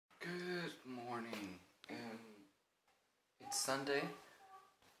Sunday.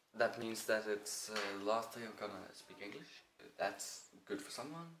 That means that it's the last day I'm gonna speak English. That's good for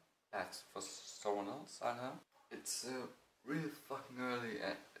someone, that's for someone else, I don't know. It's really fucking early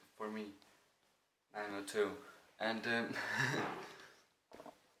for me, 9:02, and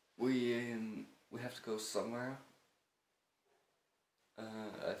we have to go somewhere.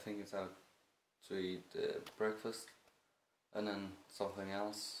 I think it's out to eat breakfast and then something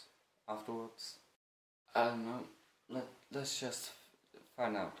else afterwards. I don't know. Let's just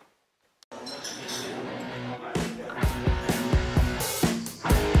find out.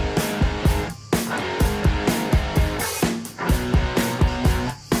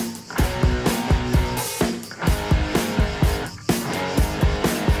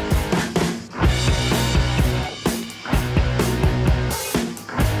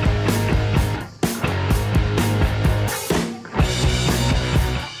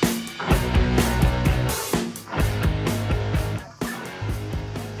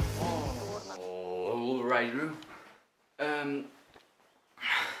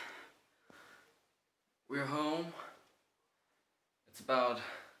 We're home. It's about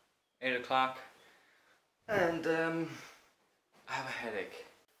 8 o'clock, and I have a headache.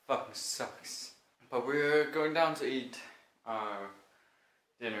 Fucking sucks. But we're going down to eat our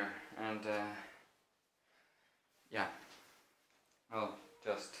dinner, and yeah, I'll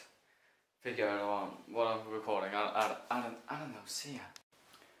just figure out what I'm recording. I don't know. See ya.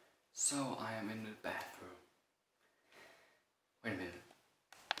 So I am in the bathroom. Wait a minute.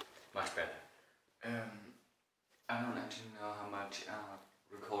 Much better. I don't actually know how much I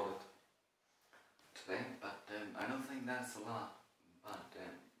recorded today, but I don't think that's a lot. But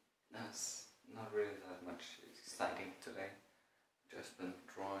that's not really that much exciting today. Just been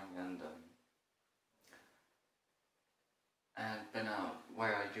drawing and been out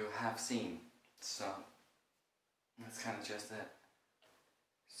where you have seen. So that's kind of just it.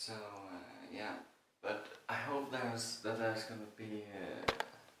 So yeah, but I hope there's gonna be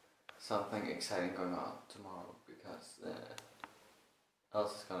something exciting going on tomorrow, because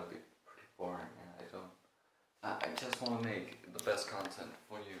else it's gonna be pretty boring, and I just want to make the best content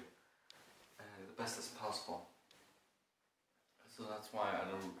for you, the best as possible. So that's why I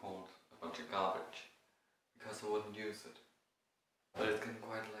don't record a bunch of garbage, because I wouldn't use it. But it's getting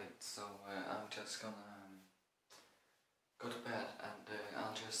quite late, so I'm just gonna go to bed, and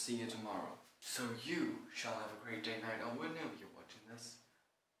I'll just see you tomorrow. So you shall have a great day, night, or whenever you're watching this.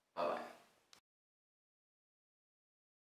 Bye bye.